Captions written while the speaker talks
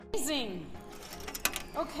amazing.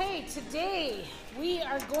 Okay, today we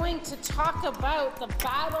are going to talk about the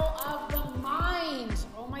battle of the mind.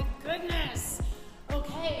 Oh my goodness.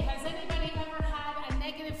 Okay, has anybody ever had a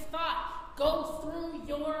negative thought go through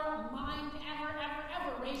your mind ever?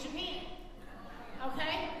 Raise your hand.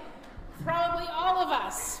 Okay? Probably all of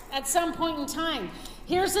us at some point in time.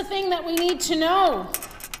 Here's the thing that we need to know.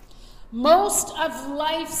 Most of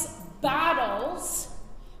life's battles,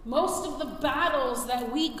 most of the battles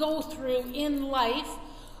that we go through in life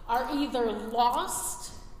are either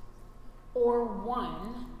lost or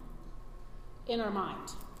won in our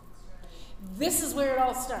mind. This is where it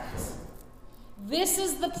all starts. This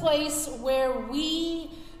is the place where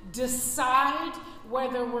we decide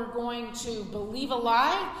whether we're going to believe a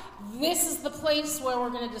lie. This is the place where we're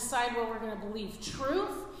going to decide whether we're going to believe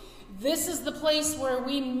truth. This is the place where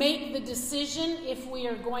we make the decision if we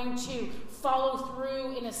are going to follow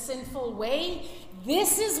through in a sinful way.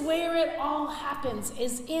 This is where it all happens,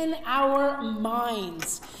 is in our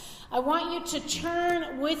minds. I want you to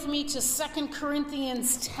turn with me to 2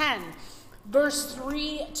 Corinthians 10, verse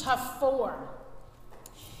 3 to 4.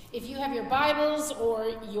 If you have your Bibles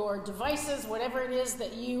or your devices, whatever it is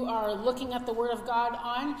that you are looking at the Word of God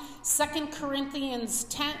on, 2 Corinthians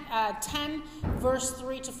 10, verse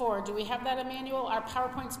 3 to 4. Do we have that, Emmanuel? Our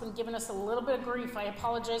PowerPoint's been giving us a little bit of grief. I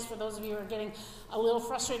apologize for those of you who are getting a little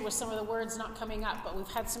frustrated with some of the words not coming up, but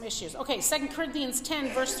we've had some issues. Okay, 2 Corinthians 10,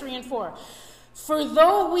 verse 3 and 4. For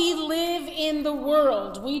though we live in the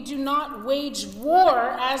world, we do not wage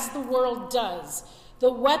war as the world does.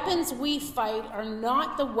 The weapons we fight are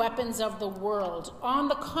not the weapons of the world. On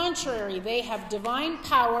the contrary, they have divine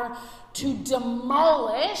power to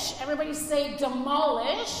demolish, everybody say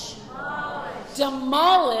demolish.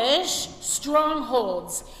 Demolish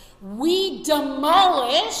strongholds. We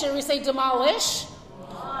demolish, everybody say demolish.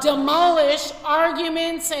 Demolish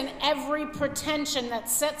arguments and every pretension that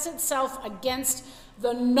sets itself against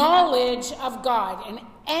the knowledge of God.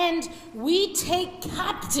 And we take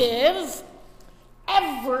captive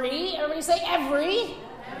everybody say every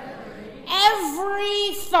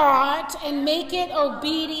thought and make it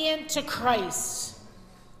obedient to Christ.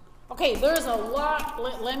 Okay, there's a lot.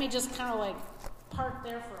 Let me just kind of like park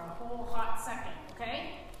there for a whole hot second,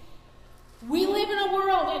 okay? We live in a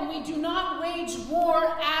world and we do not wage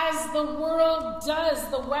war as the world does.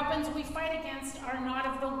 The weapons we fight against are not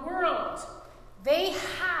of the world. They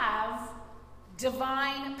have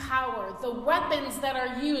divine power. The weapons that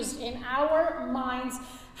are used in our minds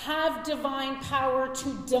have divine power to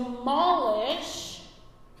demolish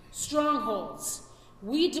strongholds.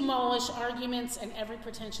 We demolish arguments and every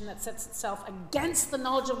pretension that sets itself against the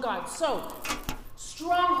knowledge of God. So,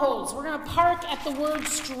 strongholds. We're going to park at the word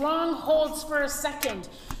strongholds for a second.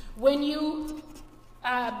 When you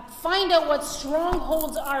find out what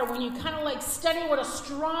strongholds are, when you kind of like study what a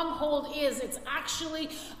stronghold is, it's actually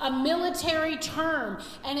a military term,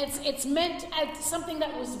 and it's meant as something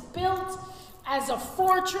that was built as a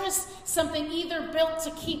fortress, something either built to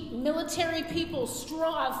keep military people,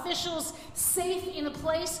 strong officials safe in a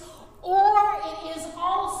place, or it is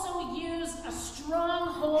also used, a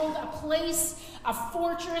stronghold, a place, a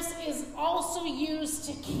fortress is also used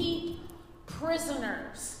to keep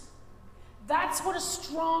prisoners. That's what a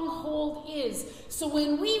stronghold is. So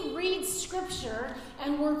when we read scripture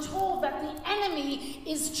and we're told that the enemy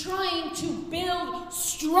is trying to build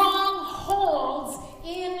strongholds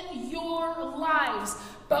in your lives,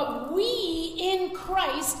 but we in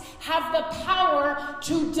Christ have the power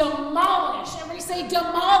to demolish. Everybody say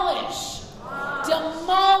demolish.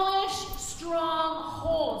 Demolish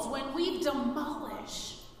strongholds. When we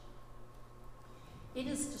demolish, it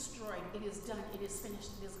is destroyed. It is done. It is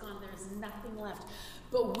finished. It is gone. There is nothing left.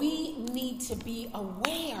 But we need to be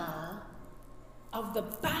aware of the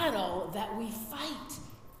battle that we fight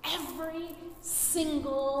every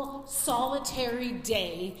single solitary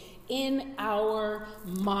day in our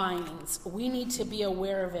minds. We need to be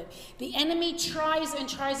aware of it. The enemy tries and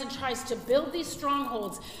tries and tries to build these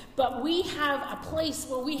strongholds, but we have a place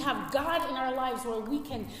where we have God in our lives where we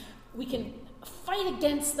can fight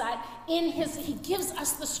against that he gives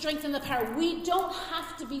us the strength and the power. We don't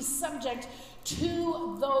have to be subject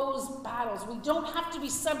to those battles. We don't have to be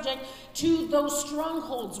subject to those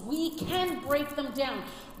strongholds. We can break them down.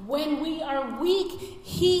 When we are weak,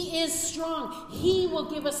 he is strong. He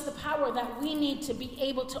will give us the power that we need to be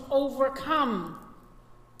able to overcome.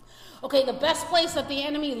 Okay, the best place that the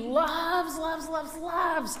enemy loves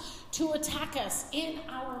to attack us in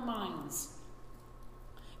our minds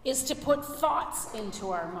is to put thoughts into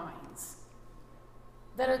our minds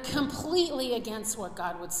that are completely against what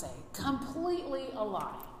God would say, completely a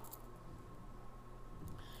lie.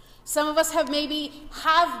 Some of us have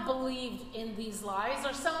believed in these lies,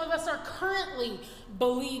 or some of us are currently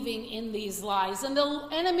believing in these lies. And the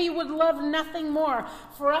enemy would love nothing more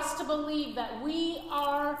for us to believe that we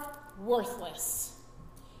are worthless,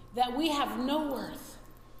 that we have no worth.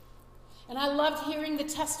 And I loved hearing the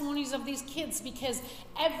testimonies of these kids, because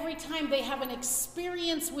every time they have an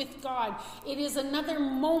experience with God, it is another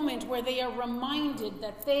moment where they are reminded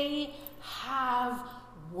that they have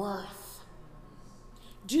worth.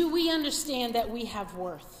 Do we understand that we have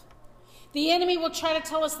worth? The enemy will try to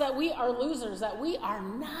tell us that we are losers, that we are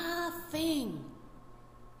nothing.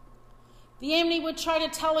 The enemy would try to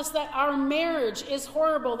tell us that our marriage is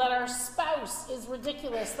horrible, that our spouse is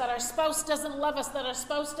ridiculous, that our spouse doesn't love us, that our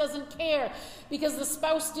spouse doesn't care because the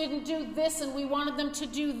spouse didn't do this and we wanted them to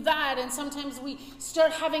do that. And sometimes we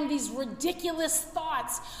start having these ridiculous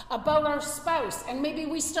thoughts about our spouse. And maybe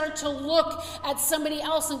we start to look at somebody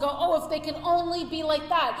else and go, oh, if they could only be like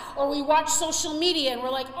that. Or we watch social media and we're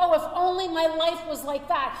like, oh, if only my life was like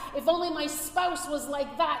that. If only my spouse was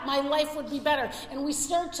like that, my life would be better. And we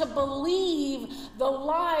start to believe the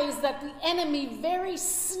lies that the enemy very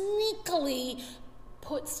sneakily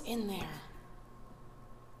puts in there.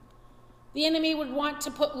 The enemy would want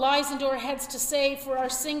to put lies into our heads to say for our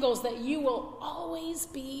singles that you will always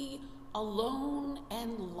be alone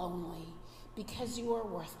and lonely because you are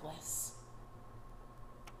worthless.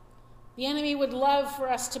 The enemy would love for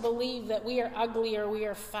us to believe that we are ugly or we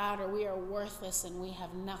are fat or we are worthless and we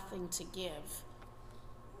have nothing to give.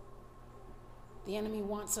 The enemy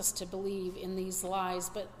wants us to believe in these lies.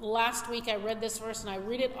 But last week I read this verse, and I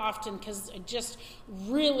read it often because I just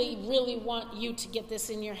really, really want you to get this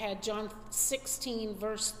in your head. John 16,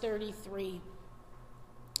 verse 33.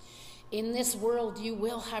 In this world you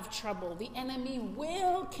will have trouble. The enemy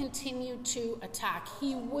will continue to attack.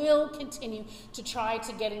 He will continue to try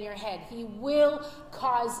to get in your head. He will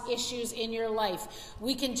cause issues in your life.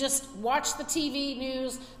 We can just watch the TV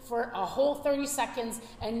news for a whole 30 seconds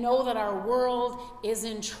and know that our world is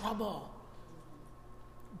in trouble.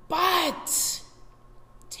 But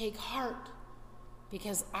take heart,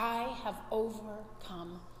 because I have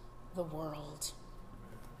overcome the world.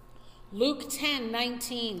 Luke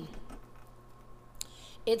 10:19.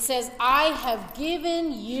 It says, I have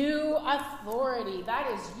given you authority. That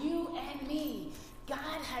is you and me.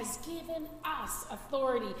 God has given us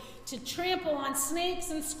authority to trample on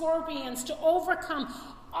snakes and scorpions, to overcome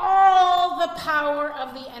all the power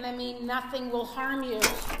of the enemy. Nothing will harm you.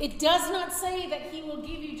 It does not say that he will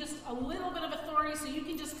give you just a little bit of authority so you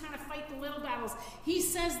can just kind of fight the little battles. He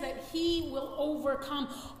says that he will overcome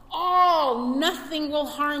all. Nothing will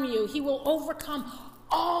harm you. He will overcome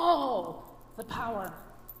all the power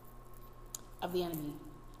of the enemy,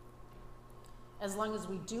 as long as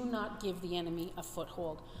we do not give the enemy a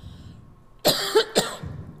foothold.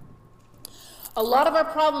 A lot of our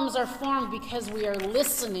problems are formed because we are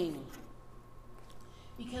listening,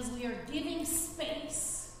 because we are giving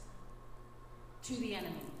space to the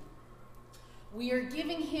enemy. We are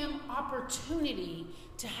giving him opportunity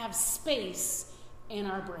to have space in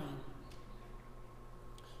our brain.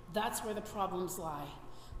 That's where the problems lie.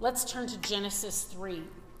 Let's turn to Genesis 3.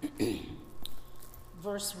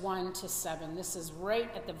 Verse 1 to 7. This is right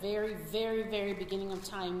at the very, very, very beginning of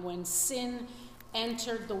time when sin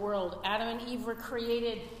entered the world. Adam and Eve were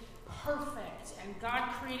created perfect, and God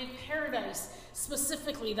created paradise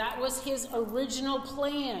specifically. That was his original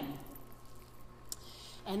plan.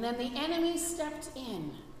 And then the enemy stepped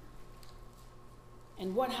in.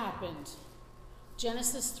 And what happened?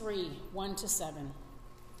 Genesis 3, 1 to 7.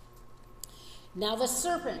 Now the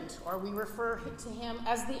serpent, or we refer to him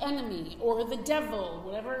as the enemy or the devil,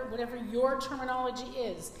 whatever your terminology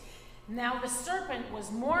is. Now the serpent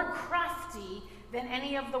was more crafty than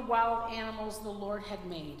any of the wild animals the Lord had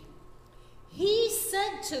made. He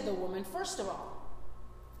said to the woman, first of all,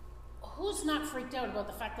 who's not freaked out about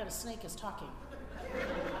the fact that a snake is talking?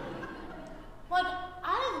 Like,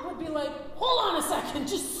 I would be like, hold on a second,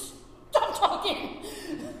 just stop talking.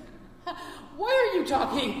 Why are you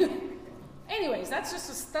talking? Anyways,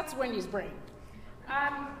 that's Wendy's brain.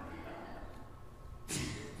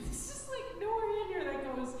 It's just like nowhere in here that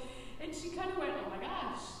goes, and she kind of went, oh my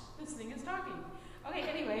gosh, this thing is talking. Okay,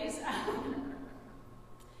 anyways,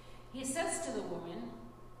 he says to the woman,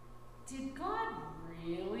 did God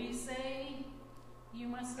really say you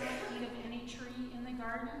must not eat of any tree in the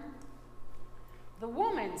garden? The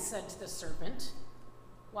woman said to the serpent,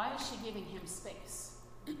 why is she giving him space?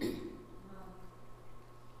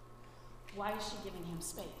 Why is she giving him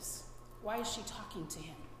space? Why is she talking to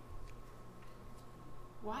him?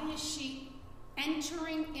 Why is she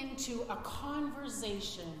entering into a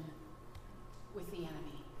conversation with the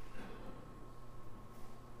enemy?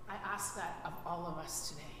 all of us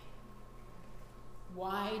today.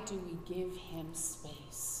 Why do we give him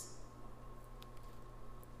space?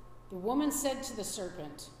 The woman said to the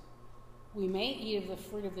serpent, "We may eat of the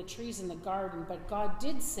fruit of the trees in the garden, but God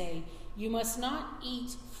did say, you must not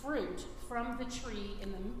eat fruit from the tree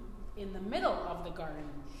in the middle of the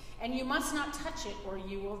garden, and you must not touch it or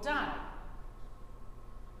you will die."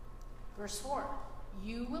 Verse 4,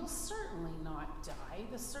 "You will certainly not die,"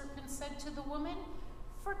 the serpent said to the woman,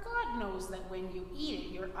 "for God knows that when you eat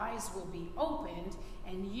it, your eyes will be opened,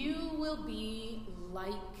 and you will be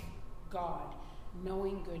like God,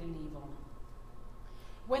 knowing good and evil."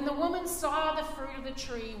 When the woman saw the fruit of the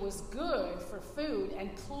tree was good for food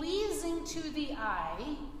and pleasing to the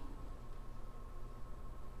eye,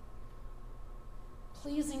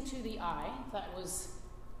 that was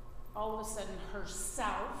all of a sudden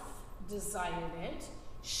herself desired it.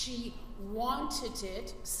 She wanted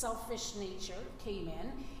it. Selfish nature came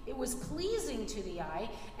in. It was pleasing to the eye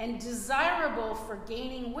and desirable for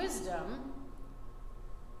gaining wisdom,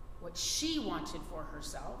 what she wanted for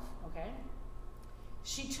herself, okay?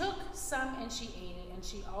 She took some and she ate it, and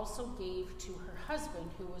she also gave to her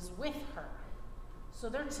husband who was with her. So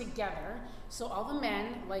they're together. So all the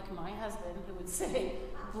men, like my husband, who would say,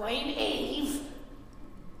 "Blame Eve,"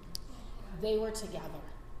 they were together.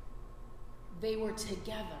 They were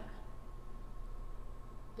together.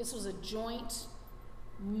 This was a joint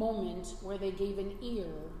moment where they gave an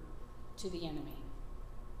ear to the enemy.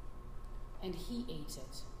 And he ate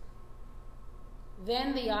it.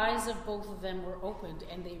 Then the eyes of both of them were opened,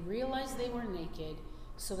 and they realized they were naked,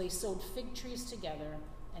 so they sewed fig trees together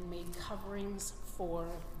and made coverings for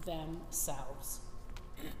themselves.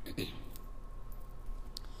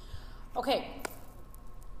 Okay,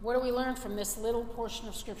 what do we learn from this little portion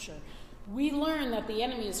of Scripture? We learn that the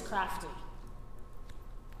enemy is crafty.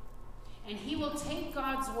 And he will take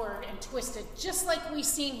God's word and twist it, just like we've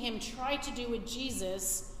seen him try to do with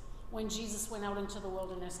Jesus when Jesus went out into the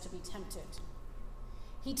wilderness to be tempted.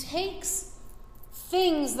 He takes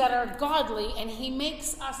things that are godly and he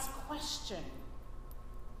makes us question.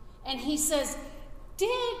 And he says,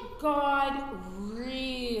 did God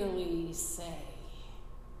really say?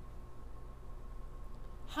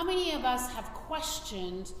 How many of us have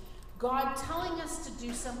questioned God telling us to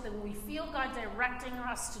do something? We feel God directing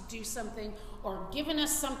us to do something, or giving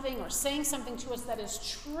us something, or saying something to us that is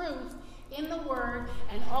truth in the Word,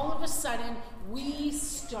 and all of a sudden we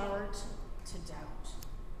start to doubt.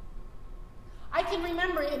 I can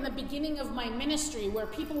remember in the beginning of my ministry where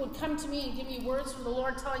people would come to me and give me words from the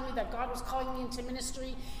Lord telling me that God was calling me into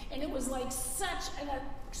ministry, and it was like such an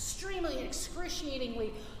extremely,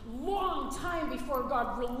 excruciatingly long time before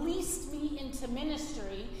God released me into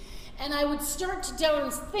ministry, and I would start to doubt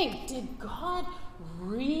and think, did God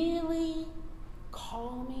really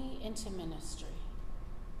call me into ministry?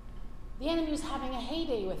 The enemy was having a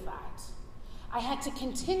heyday with that. I had to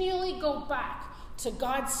continually go back to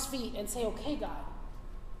God's feet and say, okay, God,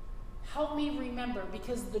 help me remember,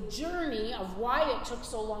 because the journey of why it took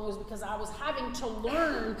so long was because I was having to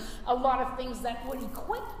learn a lot of things that would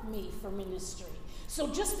equip me for ministry. So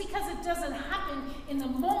just because it doesn't happen in the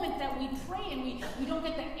moment that we pray and we don't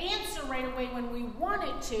get the answer right away when we want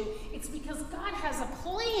it to, it's because God has a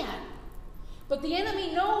plan. But the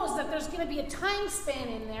enemy knows that there's going to be a time span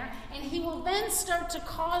in there, and he will then start to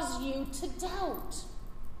cause you to doubt.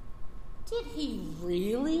 Did he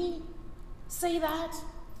really say that?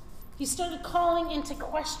 He started calling into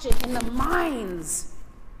question in the minds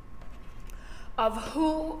of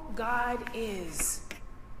who God is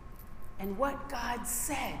and what God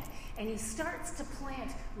said. And he starts to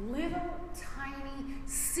plant little tiny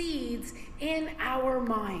seeds in our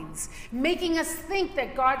minds, making us think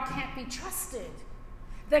that God can't be trusted,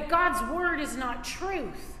 that God's word is not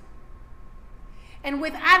truth. And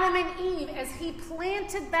with Adam and Eve, as he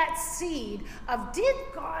planted that seed of, did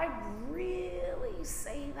God really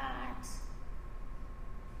say that?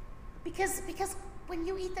 Because when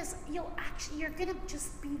you eat this, you're going to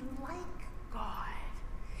just be like God.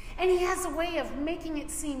 And he has a way of making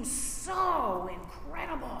it seem so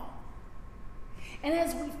incredible. And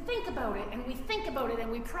as we think about it, and we think about it,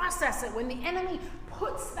 and we process it, when the enemy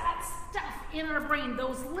puts that stuff in our brain,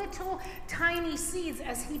 those little tiny seeds,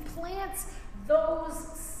 as he plants those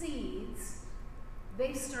seeds,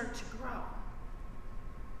 they start to grow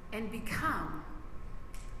and become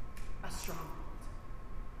a stronghold.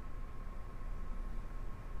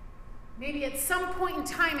 Maybe at some point in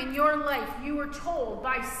time in your life, you were told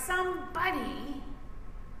by somebody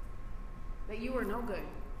that you were no good,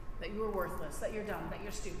 that you were worthless, that you're dumb, that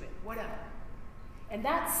you're stupid, whatever. And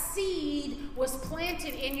that seed was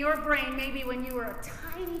planted in your brain maybe when you were a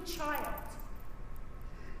tiny child.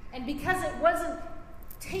 And because it wasn't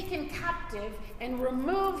taken captive and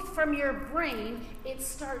removed from your brain, it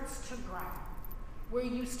starts to grow. Where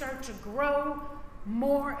you start to grow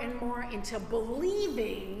more and more into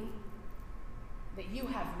believing that you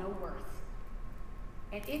have no worth.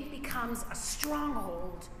 And it becomes a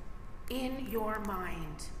stronghold in your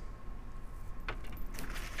mind.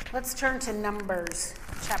 Let's turn to Numbers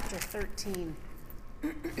chapter 13.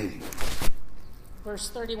 Verse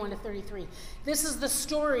 31 to 33. This is the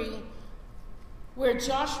story where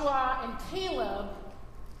Joshua and Caleb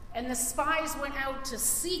and the spies went out to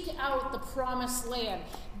seek out the promised land.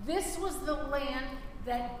 This was the land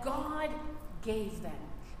that God gave them,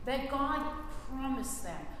 that God promised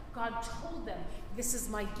them. God told them, this is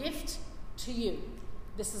my gift to you.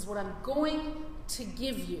 This is what I'm going to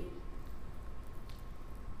give you.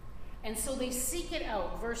 And so they seek it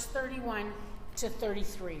out, verse 31 to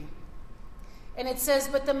 33. And it says,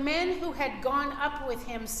 but the men who had gone up with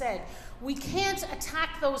him said, we can't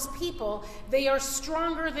attack those people. They are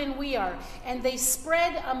stronger than we are. And they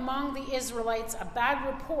spread among the Israelites a bad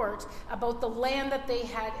report about the land that they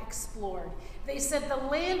had explored. They said, the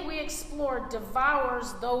land we explored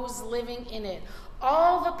devours those living in it.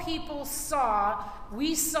 All the people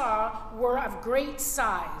we saw were of great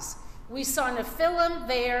size. We saw Nephilim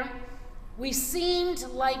there. We seemed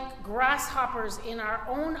like grasshoppers in our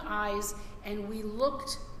own eyes, and we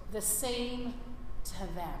looked the same to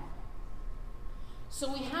them. So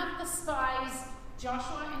we have the spies,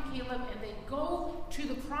 Joshua and Caleb, and they go to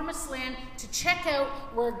the promised land to check out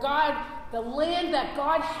where the land that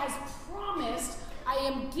God has promised.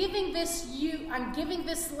 I'm giving this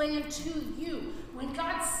land to you. When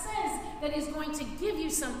God says that he's going to give you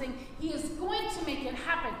something, he is going to make it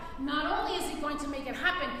happen. Not only is he going to make it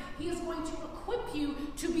happen, he is going to equip you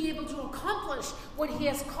to be able to accomplish what he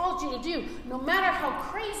has called you to do. No matter how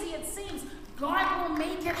crazy it seems, God will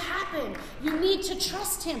make it happen. You need to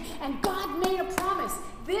trust him. And God made a promise.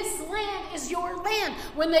 This land is your land.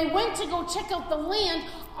 When they went to go check out the land,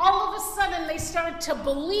 all of a sudden they started to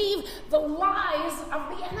believe the lies of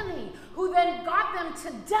the enemy, who then got them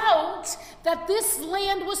to doubt that this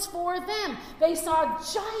land was for them. They saw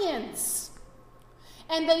giants.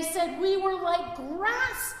 And they said, we were like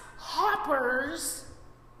grasshoppers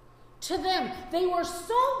to them. They were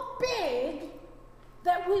so big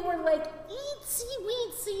that we were like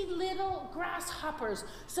itsy-weetsy little grasshoppers.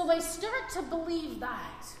 So they start to believe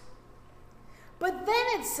that. But then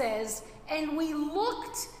it says, and we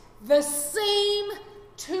looked the same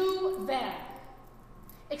to them.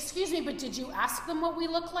 Excuse me, but did you ask them what we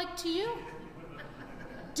look like to you?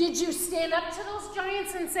 Did you stand up to those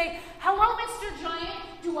giants and say, hello, Mr.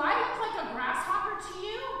 Giant, do I look like a grasshopper to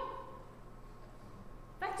you?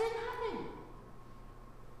 That didn't happen.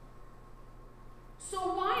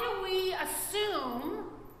 So why do we assume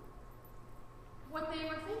what they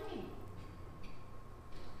were thinking?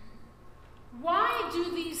 Why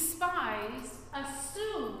do these spies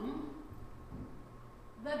assume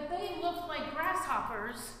that they look like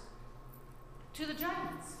grasshoppers to the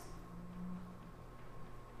giants?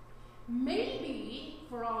 Maybe,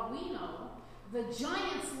 for all we know, the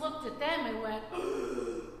giants looked at them and went,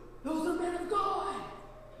 those are men of God.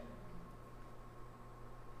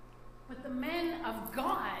 But the men of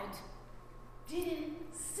God didn't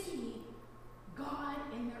see God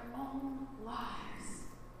in their own lives.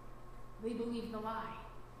 They believed the lie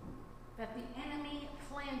that the enemy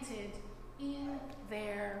planted in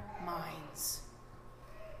their minds.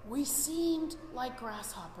 We seemed like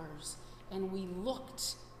grasshoppers, and we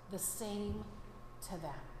looked the same to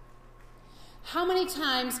them. How many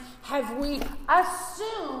times have we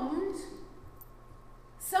assumed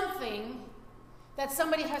something that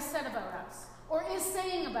somebody has said about us or is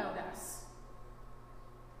saying about us?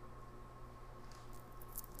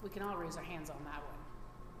 We can all raise our hands on that one.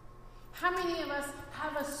 How many of us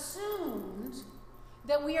have assumed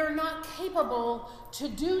that we are not capable to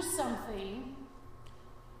do something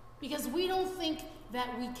because we don't think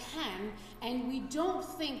that we can, and we don't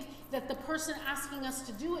think that the person asking us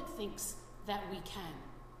to do it thinks that we can?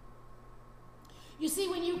 You see,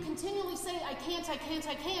 when you continually say, I can't, I can't,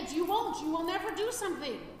 I can't, you won't. You will never do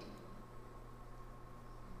something.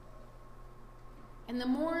 And the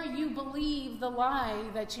more you believe the lie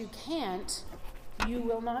that you can't, you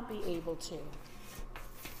will not be able to.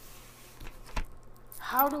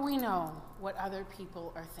 How do we know what other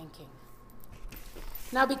people are thinking?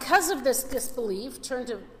 Now, because of this disbelief, turn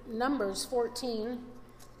to Numbers 14,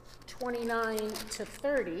 29 to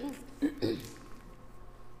 30.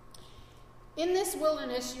 In this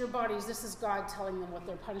wilderness, your bodies, this is God telling them what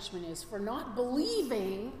their punishment is for not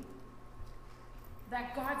believing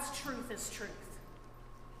that God's truth is truth.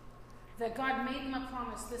 that God made them a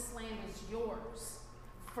promise, this land is yours.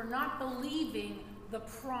 For not believing the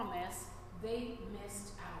promise, they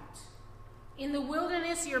missed out. In the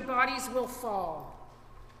wilderness, your bodies will fall.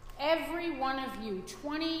 Every one of you,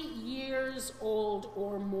 20 years old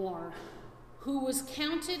or more, who was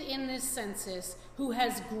counted in this census, who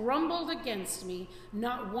has grumbled against me,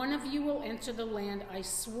 not one of you will enter the land I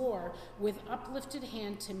swore with uplifted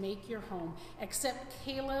hand to make your home, except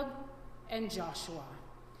Caleb and Joshua.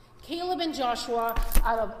 Caleb and Joshua,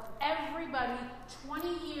 out of everybody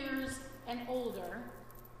 20 years and older,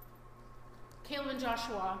 Caleb and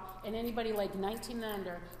Joshua and anybody like 19 and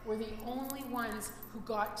under were the only ones who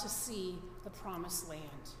got to see the promised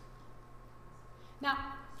land. Now,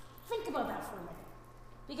 think about that for a minute.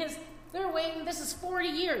 Because they're waiting, this is 40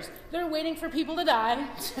 years. They're waiting for people to die.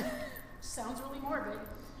 Sounds really morbid.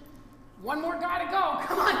 One more guy to go.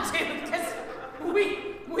 Come on, dude, because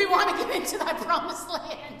we want to get into that promised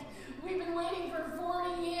land. We've been waiting for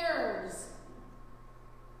 40 years.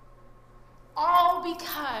 All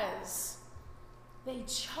because they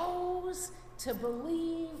chose to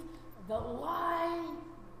believe the lie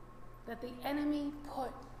that the enemy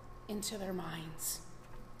put into their minds.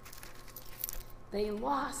 They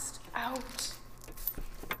lost out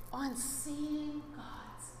on seeing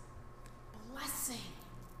God's blessing.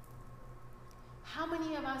 How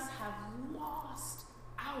many of us have lost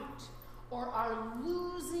out or are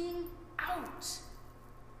losing out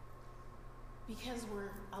because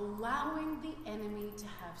we're allowing the enemy to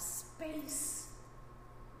have space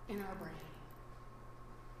in our brain?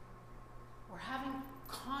 We're having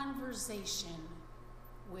conversation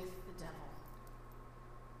with the devil.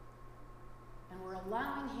 And we're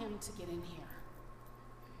allowing him to get in here.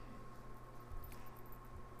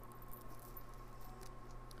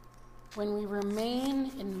 When we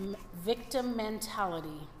remain in victim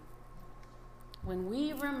mentality,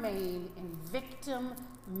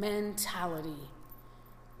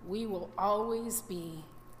 we will always be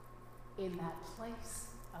in that place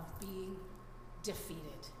of being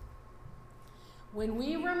defeated. When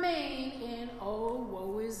we remain in, oh,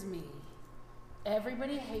 woe is me,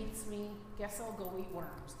 everybody hates me, guess I'll go eat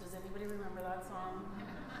worms. Does anybody remember that song?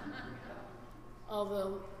 All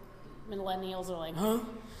the millennials are like, huh?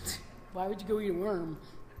 Why would you go eat a worm?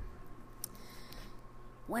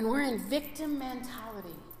 When we're in victim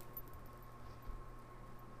mentality,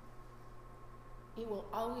 it will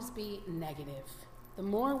always be negative. The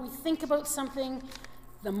more we think about something,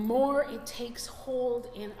 the more it takes hold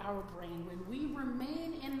in our brain. When we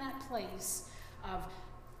remain in that place of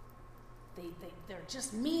they're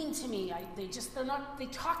just mean to me, they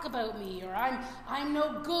talk about me, or I'm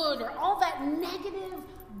no good, or all that negative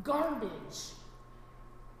garbage.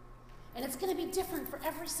 And it's going to be different for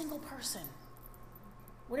every single person.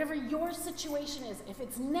 Whatever your situation is, if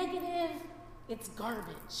it's negative, it's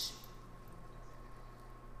garbage.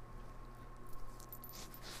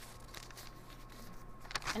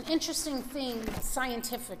 An interesting thing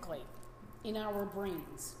scientifically in our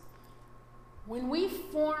brains. When we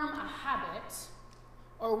form a habit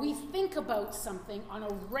or we think about something on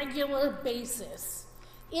a regular basis,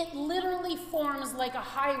 it literally forms like a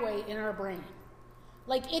highway in our brain.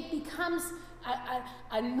 Like it becomes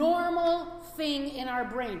a normal thing in our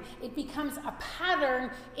brain. It becomes a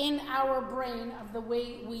pattern in our brain of the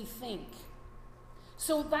way we think.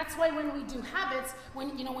 So that's why when we do habits,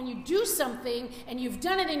 when you do something and you've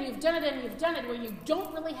done it and you've done it and you've done it, where you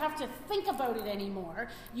don't really have to think about it anymore,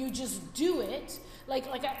 you just do it.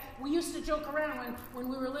 We used to joke around when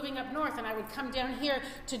we were living up north, and I would come down here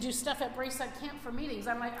to do stuff at Braeside Camp for meetings.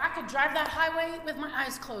 I'm like, I could drive that highway with my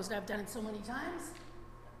eyes closed. I've done it so many times.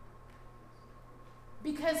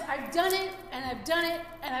 Because I've done it, and I've done it,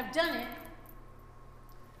 and I've done it.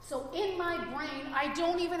 So in my brain, I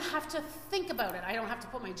don't even have to think about it. I don't have to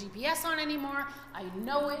put my GPS on anymore. I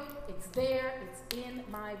know it. It's there. It's in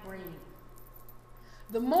my brain.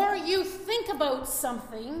 The more you think about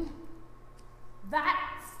something,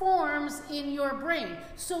 that forms in your brain.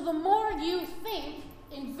 So the more you think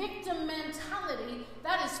in victim mentality,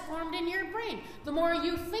 that is formed in your brain. The more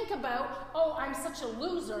you think about, oh, I'm such a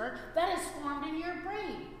loser, that is formed in your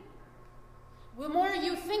brain. The more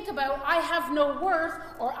you think about, I have no worth,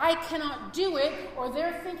 or I cannot do it, or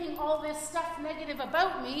they're thinking all this stuff negative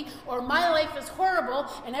about me, or my life is horrible,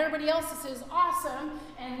 and everybody else's is awesome,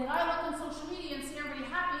 and when I look on social media and see everybody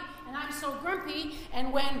happy, and I'm so grumpy,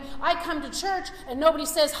 and when I come to church and nobody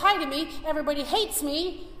says hi to me, everybody hates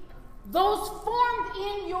me, those formed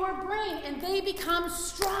in your brain, and they become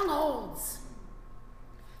strongholds.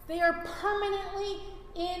 They are permanently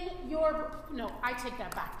in your, no, I take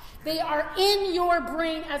that back. They are in your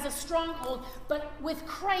brain as a stronghold, but with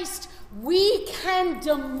Christ, we can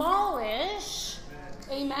demolish,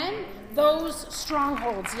 amen, those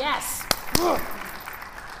strongholds. Yes.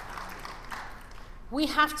 We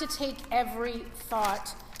have to take every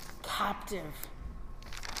thought captive.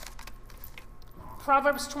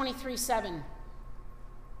 Proverbs 23:7.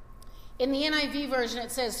 In the NIV version,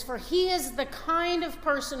 it says, "For he is the kind of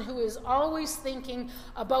person who is always thinking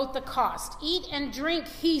about the cost. Eat and drink,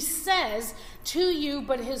 he says to you,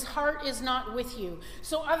 but his heart is not with you."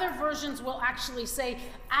 So other versions will actually say,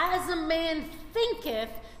 "As a man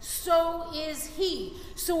thinketh, so is he."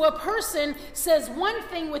 So a person says one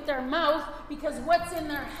thing with their mouth because what's in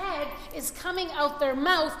their head is coming out their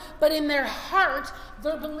mouth, but in their heart,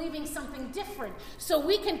 they're believing something different. So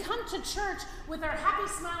we can come to church with our happy,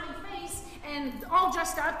 smiling face and all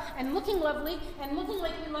dressed up and looking lovely and looking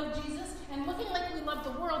like we love Jesus and looking like we love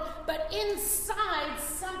the world, but inside,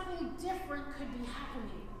 something different could be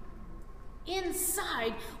happening.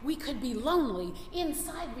 Inside, we could be lonely.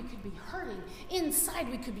 Inside, we could be hurting. Inside,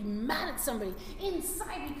 we could be mad at somebody.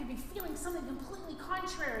 Inside, we could be feeling something completely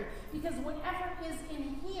contrary, because whatever is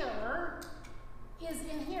in here is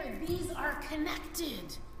in here. These are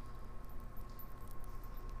connected.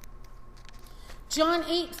 John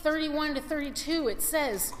 8:31-32, it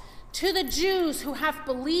says, "To the Jews who have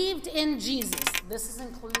believed in Jesus," this is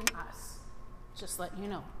including us. Just letting you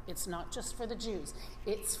know, it's not just for the Jews,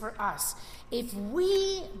 it's for us. If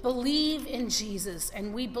we believe in Jesus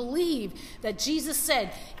and we believe that Jesus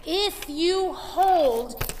said, "If you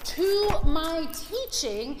hold to my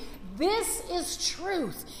teaching, this is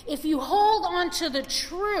truth." If you hold on to the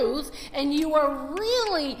truth and you are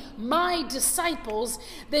really my disciples,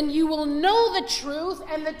 then you will know the truth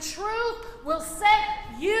and the truth will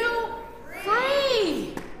set you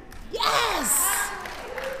free. Yes!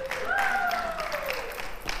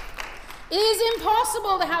 It is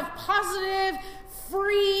impossible to have positive,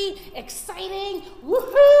 free, exciting,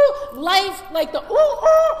 woohoo life like the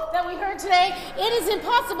ooh that we heard today. It is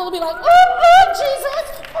impossible to be like, ooh,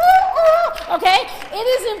 Jesus, ooh. Okay? It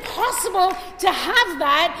is impossible to have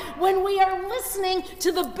that when we are listening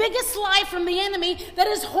to the biggest lie from the enemy that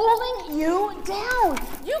is holding you down.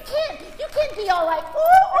 You can't be all like,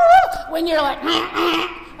 ooh, when you're like,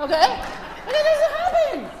 okay? And it doesn't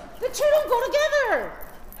happen. The two don't go together.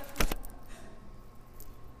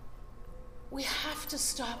 We have to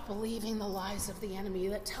stop believing the lies of the enemy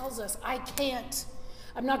that tells us, I can't,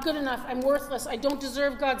 I'm not good enough, I'm worthless, I don't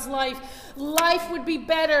deserve God's life. Life would be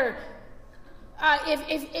better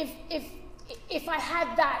if I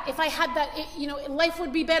had that, life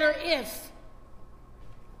would be better if.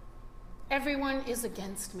 Everyone is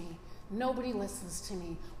against me. Nobody listens to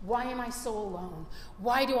me. Why am I so alone?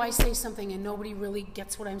 Why do I say something and nobody really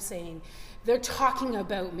gets what I'm saying? They're talking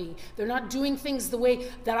about me. They're not doing things the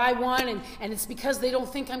way that I want, and it's because they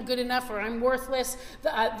don't think I'm good enough or I'm worthless.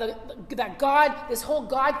 That God, this whole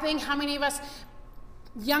God thing, how many of us,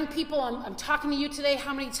 young people, I'm talking to you today,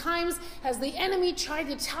 how many times has the enemy tried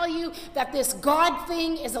to tell you that this God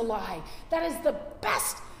thing is a lie? That is the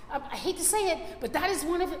best, I hate to say it, but that's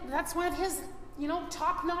one of his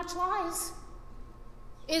top-notch lies,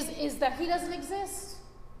 is that he doesn't exist.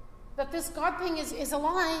 That this God thing is a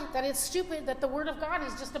lie, that it's stupid, that the Word of God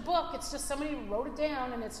is just a book, it's just somebody who wrote it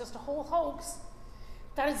down and it's just a whole hoax.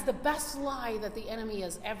 That is the best lie that the enemy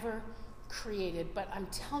has ever created. But I'm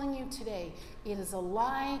telling you today, it is a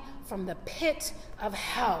lie from the pit of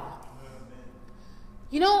hell.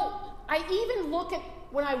 I even look at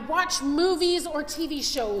when I watch movies or TV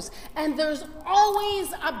shows, and there's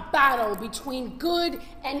always a battle between good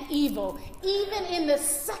and evil. Even in the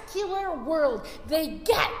secular world, they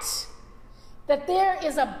get that there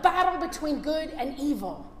is a battle between good and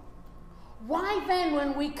evil. Why then,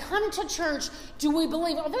 when we come to church, do we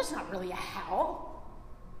believe, there's not really a hell?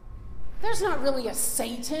 There's not really a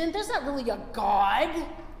Satan? There's not really a God?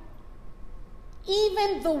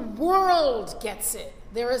 Even the world gets it.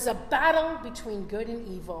 There is a battle between good and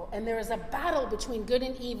evil, and there is a battle between good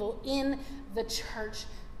and evil in the church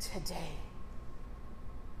today.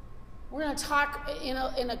 We're going to talk in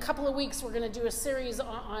a couple of weeks. We're going to do a series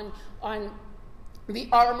on the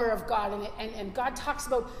armor of God, and God talks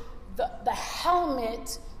about the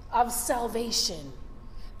helmet of salvation.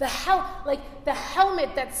 The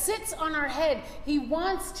helmet that sits on our head. He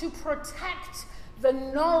wants to protect the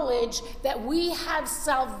knowledge that we have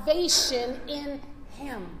salvation in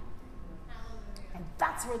Him. And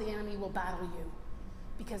that's where the enemy will battle you,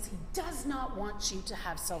 because he does not want you to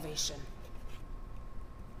have salvation.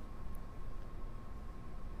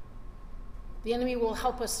 The enemy will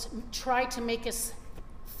help us try to make us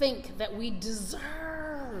think that we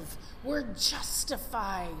deserve, we're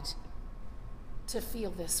justified to feel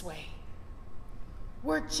this way.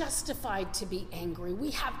 We're justified to be angry. We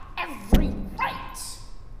have every right.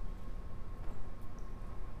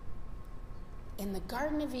 In the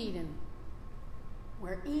Garden of Eden,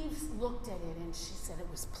 where Eve looked at it and she said it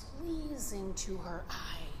was pleasing to her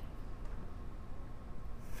eye.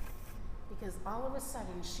 Because all of a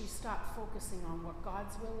sudden she stopped focusing on what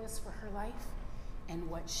God's will is for her life and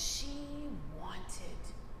what she wanted.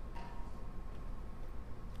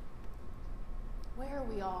 Where are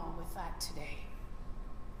we all with that today?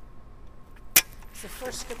 It's the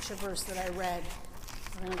first scripture verse that I read.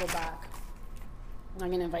 We're going to go back. And I'm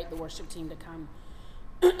going to invite the worship team to come.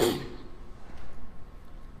 2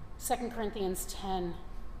 Corinthians 10,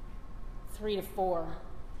 3-4.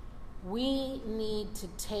 We need to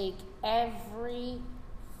take every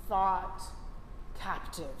thought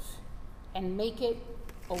captive and make it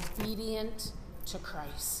obedient to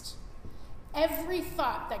Christ. Every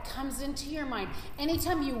thought that comes into your mind,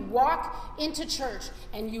 anytime you walk into church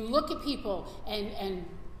and you look at people and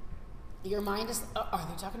your mind is, are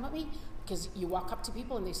they talking about me? Because you walk up to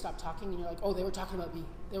people and they stop talking and you're like, oh, they were talking about me.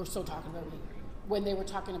 They were so talking about me. When they were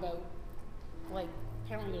talking about, like,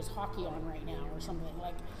 apparently there's hockey on right now or something.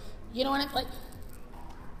 Like, you know what I mean? Like,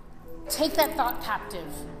 take that thought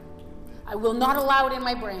captive. I will not allow it in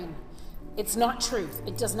my brain. It's not truth.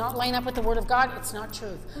 It does not line up with the Word of God. It's not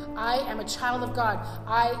truth. I am a child of God.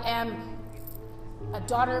 I am a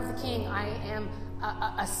daughter of the King. I am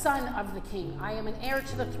a son of the King. I am an heir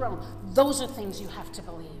to the throne. Those are things you have to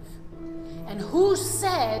believe. And who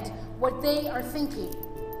said what they are thinking?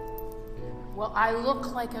 Well, I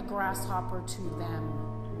look like a grasshopper to them.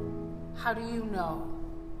 How do you know?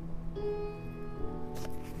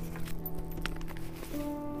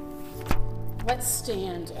 Let's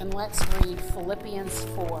stand and let's read Philippians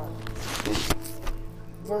 4,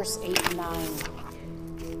 verse 8 and 9.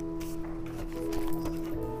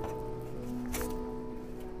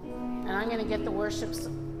 And I'm going to get the worship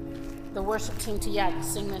team to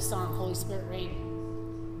sing this song, Holy Spirit Reign.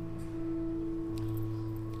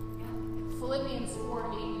 Philippians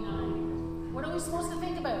 4, 8 and 9. What are we supposed to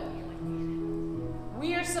think about?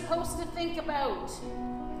 We are supposed to think about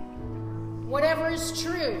whatever is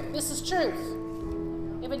true. This is truth.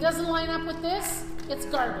 If it doesn't line up with this, it's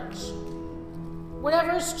garbage.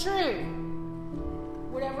 Whatever is true,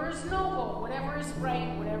 whatever is noble, whatever is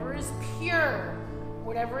right, whatever is pure,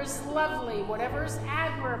 whatever is lovely, whatever is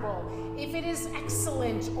admirable, if it is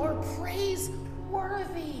excellent or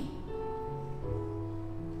praiseworthy.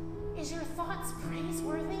 Is your thoughts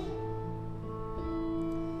praiseworthy?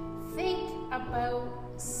 Think about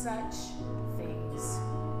such things.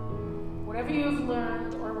 Whatever you have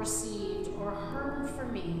learned or received or heard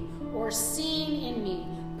from me or seen in me,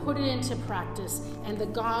 put it into practice, and the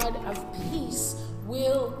God of peace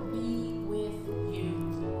will be with you.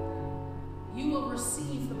 You will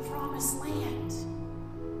receive the promised land.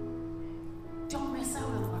 Don't miss out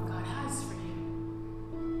on what God has for you.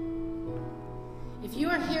 If you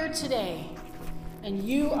are here today and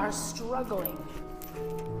you are struggling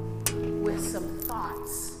with some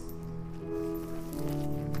thoughts,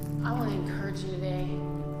 I want to encourage you today.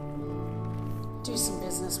 Do some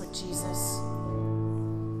business with Jesus.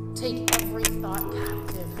 Take every thought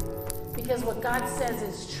captive. Because what God says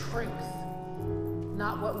is truth.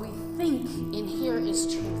 Not what we think in here is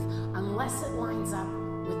truth. Unless it lines up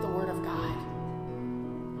with the Word of God.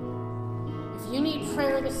 If you need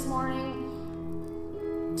prayer this morning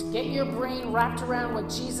to get your brain wrapped around what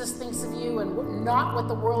Jesus thinks of you and not what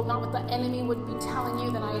the world, not what the enemy would be telling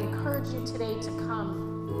you, then I encourage you today to come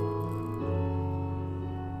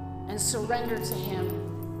and surrender to Him.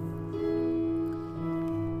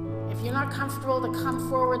 If you're not comfortable to come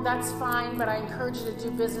forward, that's fine, but I encourage you to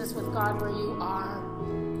do business with God where you are.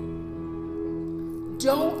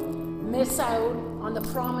 Don't miss out on the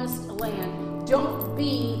promised land. Don't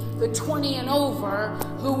be the 20 and over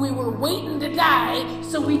who we were waiting to die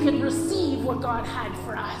so we could receive what God had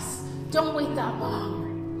for us. Don't wait that long,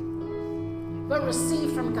 but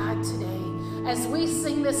receive from God today. As we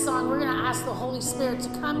sing this song, we're going to ask the Holy Spirit to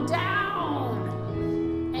come down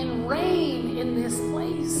and reign in this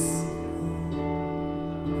place.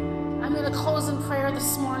 I'm going to close in prayer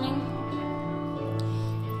this morning.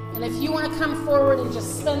 And if you want to come forward and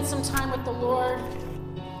just spend some time with the Lord,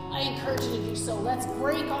 I encourage you to do so. Let's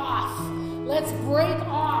break off. Let's break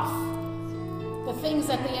off the things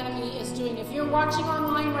that the enemy is doing. If you're watching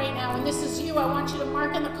online right now and this is you, I want you to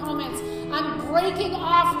mark in the comments, I'm breaking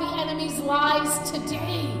off the enemy's lies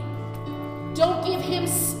today. Don't give him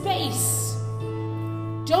space.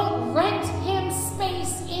 Don't rent him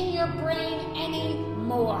space in your brain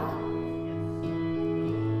anymore.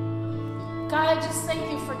 God, I just thank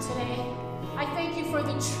you for today. I thank you for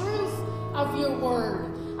the truth of your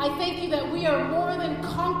word. I thank you that we are more than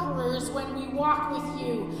conquerors when we walk with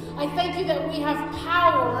you. I thank you that we have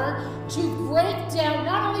power to break down,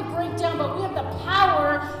 not only break down, but we have the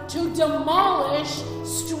power to demolish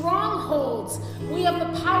strongholds. We have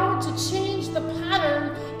the power to change the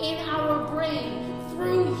pattern in our brain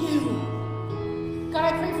through you.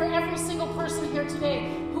 God, I pray for every single person here today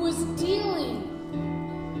who is dealing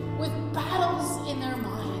with battles in their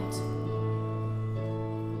mind.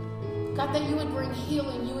 God, that you would bring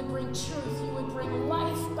healing, you would bring truth, you would bring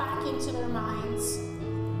life back into their minds.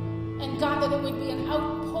 And God, that it would be an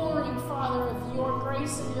outpouring, Father, of your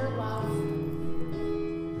grace and your love.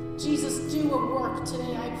 Jesus, do a work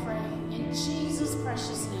today, I pray. In Jesus'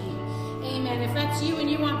 precious name, amen. If that's you and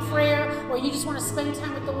you want prayer, or you just want to spend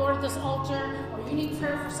time with the Lord at this altar, or you need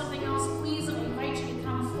prayer for something else, please, I invite you to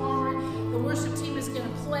come forward. The worship team is going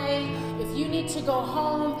to play. If you need to go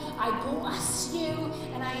home, I bless you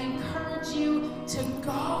and I encourage you to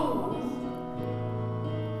go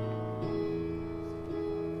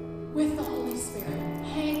with the Holy Spirit.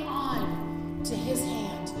 Hang on to his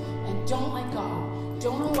hand and don't let go.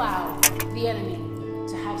 Don't allow the enemy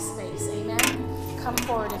to have space. Amen? Come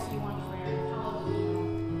forward if you want.